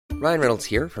Ryan Reynolds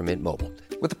here from Mint Mobile.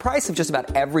 With the price of just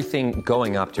about everything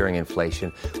going up during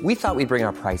inflation, we thought we'd bring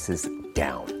our prices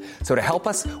down. So to help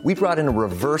us, we brought in a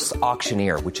reverse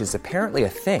auctioneer, which is apparently a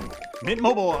thing. Mint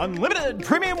Mobile Unlimited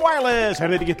Premium Wireless. How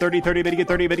to get 30, 30, bit to get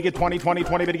 30, bit to get 20, 20,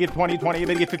 20, bit to get 20, 20,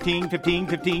 bit to get 15, 15,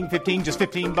 15, 15, just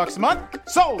 $15 a month?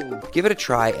 Sold! Give it a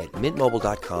try at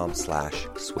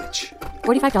mintmobile.com/switch.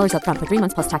 $45 up front for 3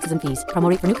 months plus taxes and fees. Promo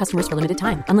rate for new customers for limited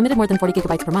time. Unlimited more than 40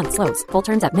 gigabytes per month. Slows full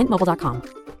terms at mintmobile.com.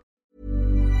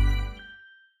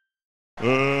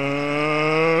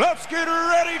 Let's get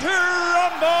ready to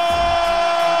rumble!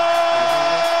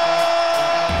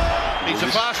 He's the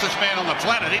fastest man on the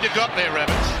planet. He'd have got there,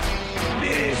 Rabbits.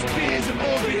 Beers, and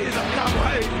more beers. I can't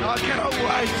wait. I cannot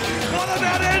wait. What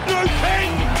about Andrew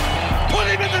King? Put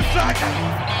him in the second.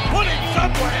 Put him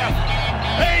somewhere.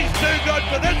 He's too good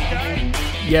for this game.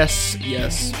 Yes.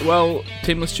 Well,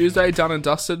 Teamless Tuesday done and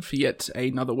dusted for yet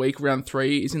another week. Round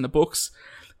 3 is in the books.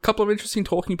 Couple of interesting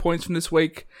talking points from this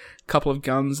week. Couple of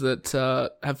guns that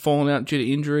have fallen out due to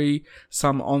injury.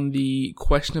 Some on the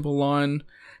questionable line.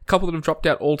 A couple that have dropped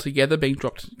out altogether, being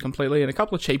dropped completely. And a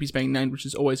couple of cheapies being named, which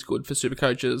is always good for super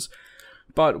coaches.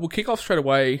 But we'll kick off straight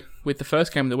away with the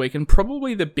first game of the week. And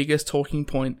probably the biggest talking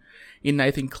point in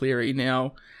Nathan Cleary.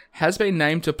 Now, has been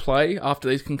named to play after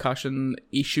these concussion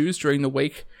issues during the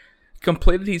week.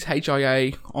 Completed his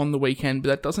HIA on the weekend, but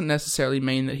that doesn't necessarily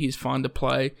mean that he's fine to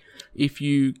play. If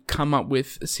you come up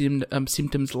with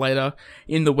symptoms later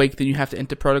in the week, then you have to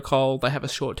enter protocol. They have a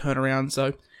short turnaround,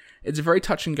 so it's a very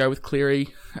touch and go with Cleary.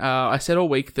 I said all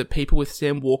week that people with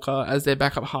Sam Walker as their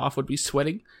backup half would be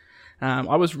sweating.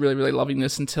 I was really, really loving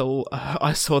this until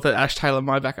I saw that Ash Taylor,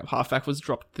 my backup halfback, was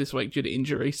dropped this week due to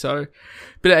injury. So,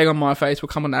 bit of egg on my face. We'll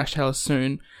come on Ash Taylor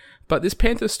soon. But this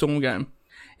Panthers Storm game,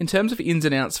 in terms of ins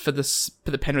and outs for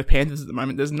the Penrith Panthers at the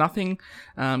moment, there's nothing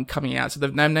coming out. So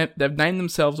they've named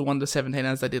themselves 1-17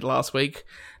 as they did last week.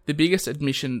 The biggest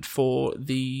admission for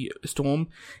the Storm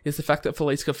is the fact that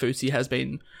Felice Kaufusi has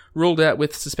been ruled out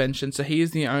with suspension. So he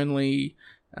is the only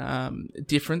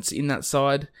difference in that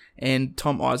side, and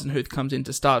Tom Eisenhuth comes in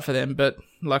to start for them. But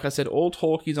like I said, all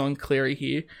talk is on Cleary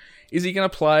here. Is he going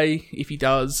to play? If he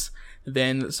does,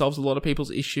 then it solves a lot of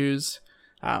people's issues.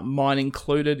 Mine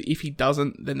included. If he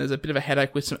doesn't, then there's a bit of a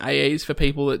headache with some AEs for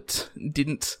people that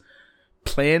didn't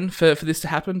plan for this to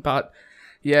happen. But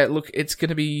yeah, look, it's going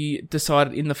to be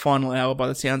decided in the final hour by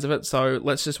the sounds of it. So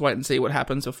let's just wait and see what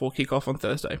happens before kick-off on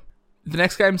Thursday. The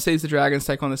next game sees the Dragons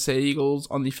take on the Sea Eagles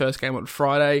on the first game on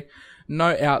Friday.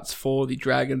 No outs for the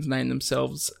Dragons, named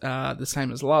themselves the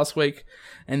same as last week.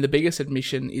 And the biggest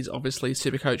admission is obviously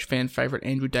Supercoach fan favourite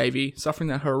Andrew Davey, suffering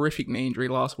that horrific knee injury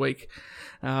last week.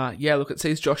 It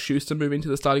sees Josh Schuster move into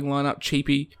the starting lineup.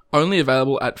 Cheapy, only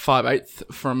available at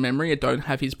 5/8 from memory. I don't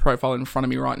have his profile in front of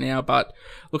me right now, but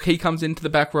look, he comes into the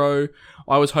back row.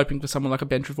 I was hoping for someone like a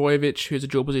Ben Trbojevic, who's a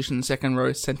dual position second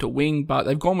row centre wing, but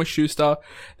they've gone with Schuster.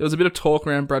 There was a bit of talk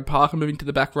around Brad Parker moving to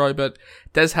the back row, but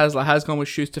Des Hasler has gone with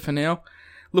Schuster for now.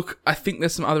 Look, I think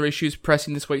there's some other issues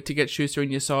pressing this week to get Schuster in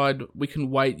your side. We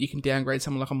can wait. You can downgrade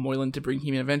someone like a Moylan to bring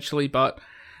him in eventually, but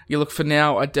yeah, look, for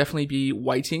now, I'd definitely be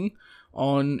waiting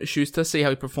on Schuster, see how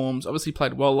he performs. Obviously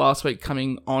played well last week,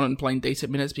 coming on and playing decent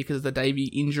minutes because of the Davey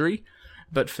injury.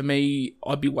 But for me,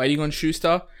 I'd be waiting on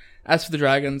Schuster. As for the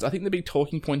Dragons, I think the big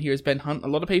talking point here is Ben Hunt. A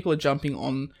lot of people are jumping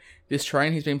on this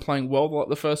train. He's been playing well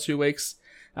the first 2 weeks.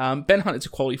 Ben Hunt is a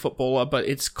quality footballer, but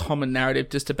it's common narrative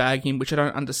just to bag him, which I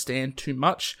don't understand too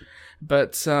much.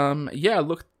 But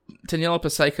look, Taniela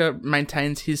Paseka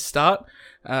maintains his start.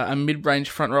 A mid-range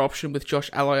front row option with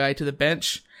Josh Aloiai to the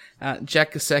bench.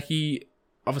 Jack Gasecki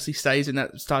obviously stays in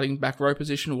that starting back row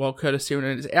position while Curtis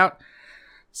Sironen is out.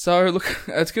 So, look,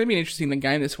 it's going to be an interesting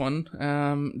game, this one.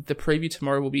 The preview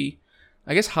tomorrow will be,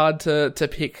 I guess, hard to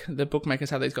pick. The bookmakers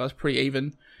have these guys pretty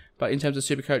even. But in terms of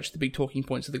Supercoach, the big talking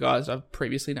points are the guys I've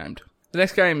previously named. The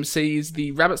next game sees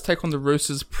the Rabbits take on the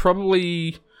Roosters,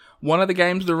 probably one of the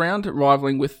games of the round,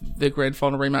 rivaling with the grand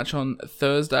final rematch on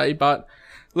Thursday. But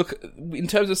look, in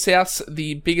terms of Souths,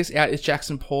 the biggest out is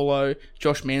Jackson Paulo.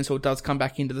 Josh Mansell does come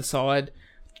back into the side.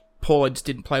 Paulo just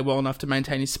didn't play well enough to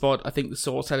maintain his spot. I think the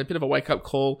Source had a bit of a wake-up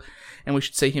call, and we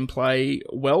should see him play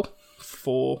well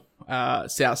for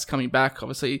Souths coming back.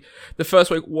 Obviously, the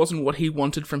first week wasn't what he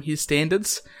wanted from his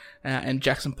standards, and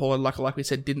Jackson Paulo, like we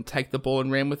said, didn't take the ball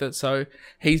and ran with it, so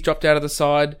he's dropped out of the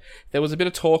side. There was a bit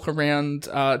of talk around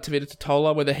Tavita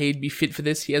Totola, whether he'd be fit for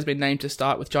this. He has been named to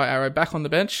start with Jai Arrow back on the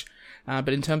bench, but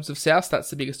in terms of Souths, that's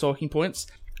the biggest talking points.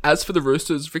 As for the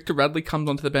Roosters, Victor Radley comes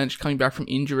onto the bench coming back from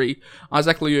injury.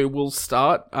 Isaac Liu will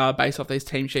start based off these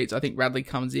team sheets. I think Radley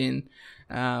comes in.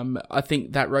 I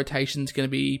think that rotation is going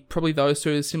to be probably those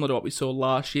two, similar to what we saw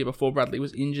last year before Bradley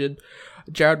was injured.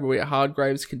 Jared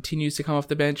Hargraves continues to come off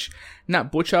the bench.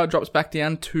 Nat Butcher drops back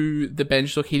down to the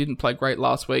bench. Look, he didn't play great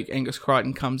last week. Angus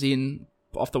Crichton comes in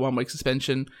off the 1 week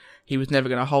suspension. He was never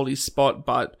going to hold his spot,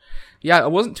 but yeah, I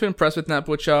wasn't too impressed with Nat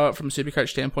Butcher from a Supercoach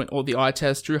standpoint or the eye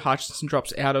test. Drew Hutchinson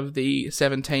drops out of the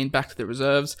 17 back to the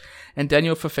reserves, and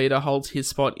Daniel Fafita holds his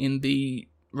spot in the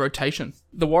rotation.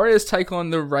 The Warriors take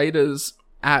on the Raiders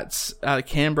at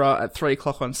Canberra at 3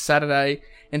 o'clock on Saturday.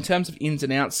 In terms of ins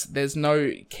and outs, there's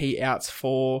no key outs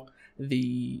for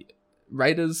the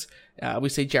Raiders. We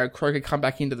see Jared Croker come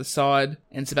back into the side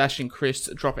and Sebastian Kris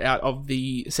drop out of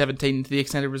the 17 into the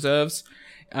extended reserves.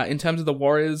 In terms of the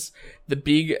Warriors, the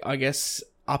big,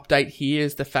 update here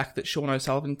is the fact that Sean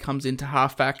O'Sullivan comes into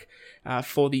halfback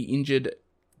for the injured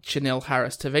Chanel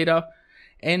Harris-Tavita.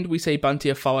 And we see Bunty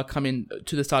Afoa come in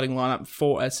to the starting lineup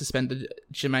for a suspended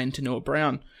Jermaine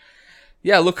Tanua-Brown.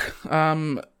 Yeah, look,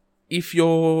 if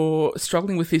you're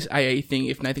struggling with this AE thing,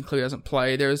 if Nathan Cleary doesn't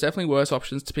play, there is definitely worse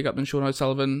options to pick up than Sean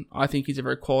O'Sullivan. I think he's a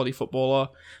very quality footballer.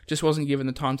 Just wasn't given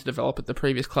the time to develop at the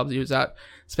previous clubs he was at.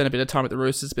 Spent a bit of time at the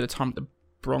Roosters, a bit of time at the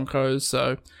Broncos.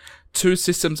 So, two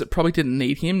systems that probably didn't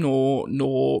need him,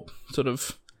 nor sort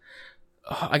of,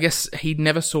 he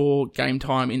never saw game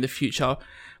time in the future.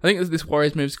 I think this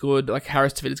Warriors move's good. Like,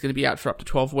 Harris-Tavita is going to be out for up to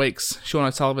 12 weeks. Sean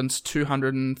O'Sullivan's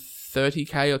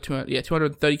 230k or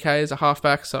 230k as a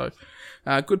halfback. So,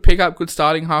 good pickup, good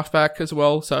starting halfback as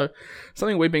well. So,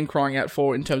 something we've been crying out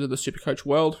for in terms of the Supercoach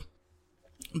world.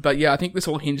 But yeah, I think this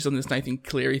all hinges on this Nathan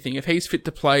Cleary thing. If he's fit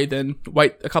to play, then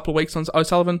wait a couple of weeks on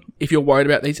O'Sullivan. If you're worried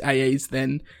about these AEs,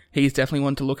 then he's definitely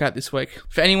one to look at this week.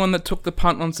 For anyone that took the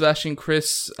punt on Sebastian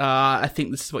Kris, I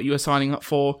think this is what you were signing up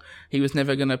for. He was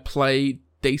never going to play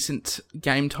decent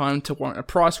game time to warrant a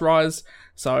price rise.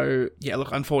 So yeah,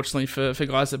 look, unfortunately for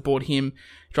guys that bought him,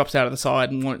 drops out of the side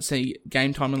and won't see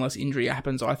game time unless injury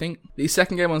happens, I think. The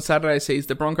second game on Saturday sees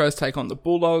the Broncos take on the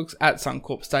Bulldogs at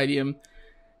Suncorp Stadium.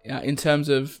 In terms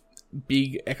of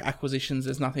big acquisitions,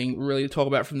 there's nothing really to talk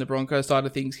about from the Broncos side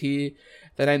of things here.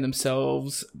 They named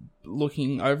themselves,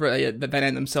 looking over it, they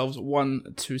named themselves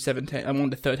 1 to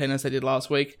 13 as they did last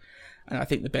week. And I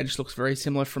think the bench looks very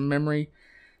similar from memory.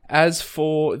 As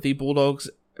for the Bulldogs,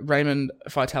 Raymond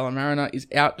Faitala-Mariner is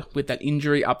out with that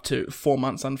injury up to 4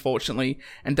 months, unfortunately.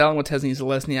 And Dallin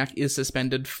Watesney-Zelezniak is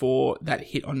suspended for that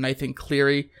hit on Nathan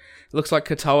Cleary. It looks like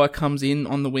Katoa comes in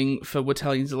on the wing for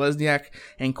Watesney-Zelezniak,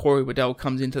 and Corey Waddell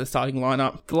comes into the starting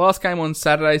lineup. The last game on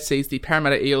Saturday sees the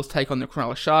Parramatta Eels take on the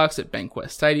Cronulla Sharks at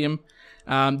Bankwest Stadium.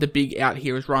 The big out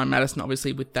here is Ryan Madison,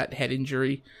 obviously with that head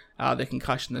injury, the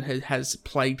concussion that has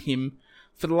plagued him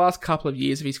for the last couple of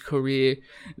years of his career.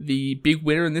 The big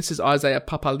winner in this is Isaiah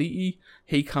Papali'i.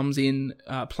 He comes in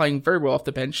playing very well off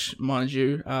the bench, mind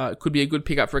you. Could be a good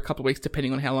pickup for a couple of weeks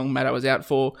depending on how long Maddo was out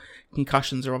for.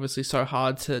 Concussions are obviously so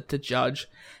hard to judge.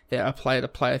 They're a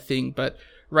player-to-player thing. But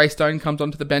Ray Stone comes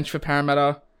onto the bench for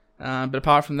Parramatta. But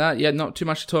apart from that, yeah, not too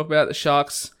much to talk about. The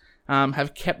Sharks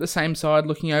have kept the same side.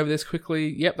 Looking over this quickly,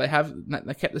 yep, they have.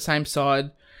 They kept the same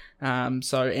side.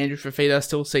 So Andrew Fafita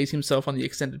still sees himself on the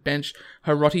extended bench.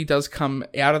 Hiroti does come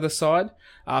out of the side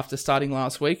after starting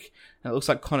last week. And it looks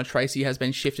like Connor Tracy has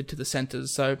been shifted to the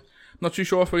centres. So I'm not too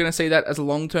sure if we're going to see that as a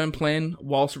long-term plan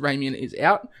whilst Ramian is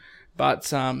out.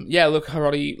 But yeah, look,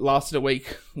 Hiroti lasted a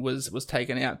week, was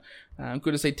taken out.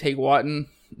 Good to see Teague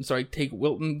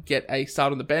Wilton get a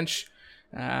start on the bench.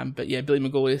 But yeah, Billy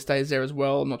Maguglia stays there as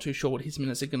well. I'm not too sure what his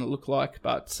minutes are going to look like.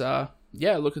 But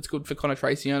yeah, look, it's good for Connor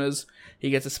Tracy owners.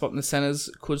 He gets a spot in the centres,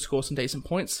 could score some decent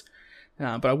points.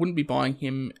 But I wouldn't be buying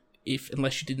him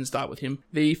unless you didn't start with him.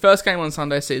 The first game on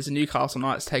Sunday sees the Newcastle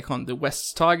Knights take on the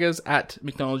Wests Tigers at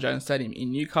McDonald Jones Stadium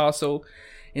in Newcastle.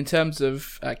 In terms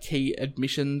of key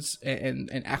admissions and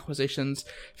acquisitions,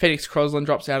 Felix Crosland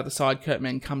drops out of the side. Kurt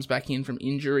Mann comes back in from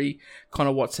injury.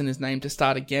 Connor Watson is named to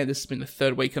start again. This has been the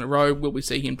third week in a row. Will we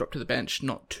see him drop to the bench?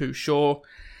 Not too sure.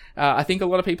 I think a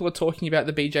lot of people are talking about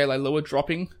the BJ Leilua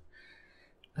dropping.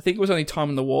 I think it was only time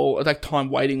on the wall, like time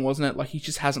waiting, wasn't it? Like, he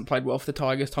just hasn't played well for the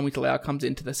Tigers. Tommy Talau comes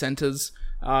into the centres.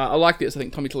 I like this. I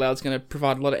think Tommy Talau is going to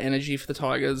provide a lot of energy for the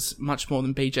Tigers, much more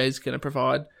than BJ is going to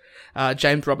provide.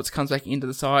 James Roberts comes back into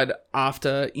the side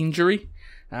after injury.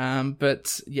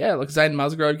 But yeah, look, Zane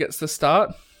Musgrove gets the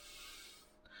start.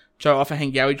 Joe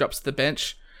Ofahengawi drops to the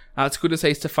bench. It's good to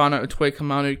see Stefano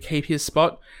Utoikamanu keep his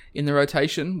spot in the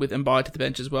rotation with Mbai to the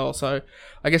bench as well. So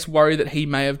I guess worry that he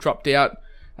may have dropped out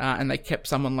and they kept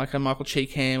someone like a Michael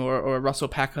Cheekham or a Russell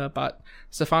Packer, but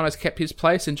Stefano's kept his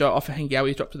place and Joe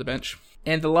Ofahengawi's dropped to the bench.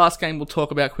 And the last game we'll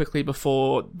talk about quickly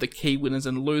before the key winners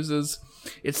and losers.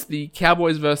 It's the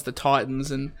Cowboys versus the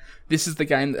Titans, and this is the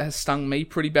game that has stung me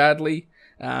pretty badly.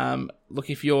 Look,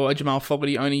 if you're a Jamal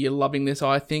Fogarty owner, you're loving this,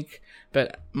 I think.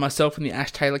 But myself in the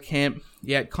Ash Taylor camp,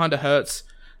 yeah, it kind of hurts.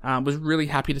 Was really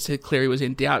happy to see Cleary was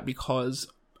in doubt because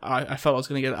I felt I was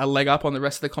going to get a leg up on the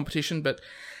rest of the competition, but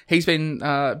he's been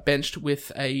benched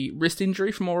with a wrist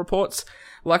injury from all reports.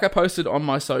 Like I posted on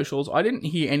my socials, I didn't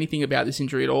hear anything about this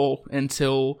injury at all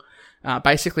until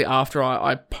basically after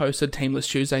I posted Teamless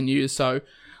Tuesday news. So,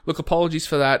 look, apologies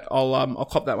for that. I'll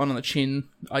cop that one on the chin.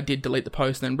 I did delete the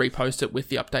post and then repost it with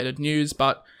the updated news,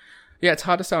 but yeah, it's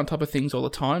hard to stay on top of things all the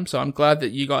time, so I'm glad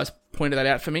that you guys pointed that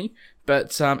out for me.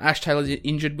 But Ash Taylor's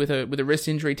injured with a wrist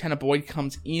injury. Tanner Boyd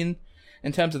comes in.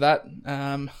 In terms of that,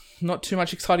 not too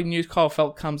much exciting news. Kyle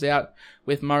Feldt comes out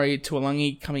with Murray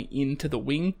Tuolungi coming into the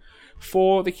wing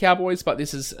for the Cowboys, but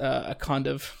this is a kind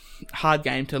of hard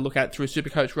game to look at through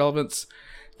Supercoach relevance.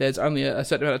 There's only a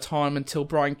certain amount of time until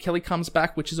Brian Kelly comes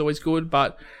back, which is always good,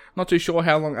 but not too sure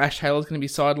how long Ash Taylor's going to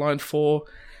be sidelined for,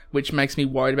 which makes me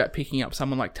worried about picking up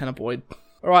someone like Tanner Boyd.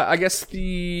 Alright, I guess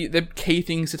the key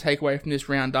things to take away from this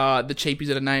round are the cheapies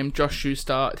that are named: Josh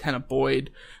Schuster, Tanner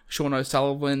Boyd, Sean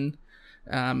O'Sullivan,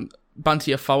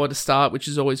 Bunty Afoa to start, which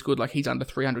is always good. Like, he's under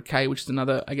 300k, which is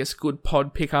another, I guess, good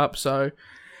pod pickup. So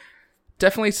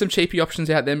definitely some cheapy options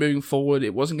out there moving forward.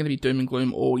 It wasn't going to be doom and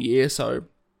gloom all year, so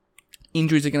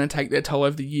injuries are going to take their toll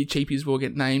over the year. Cheapies will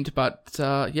get named, but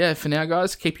yeah, for now,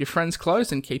 guys, keep your friends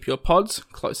close and keep your pods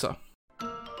closer.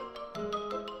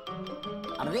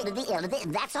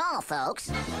 That's all, folks.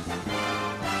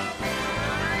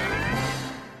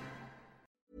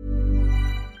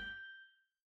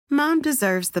 Mom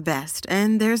deserves the best,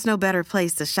 and there's no better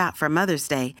place to shop for Mother's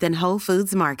Day than Whole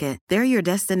Foods Market. They're your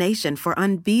destination for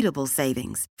unbeatable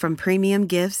savings, from premium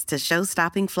gifts to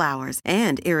show-stopping flowers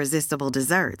and irresistible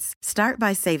desserts. Start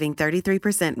by saving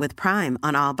 33% with Prime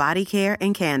on all body care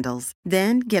and candles.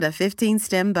 Then get a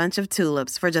 15-stem bunch of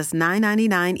tulips for just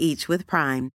 $9.99 each with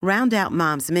Prime. Round out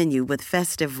Mom's menu with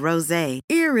festive rosé,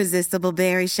 irresistible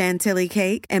berry chantilly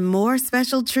cake, and more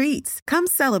special treats. Come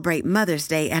celebrate Mother's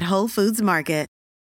Day at Whole Foods Market.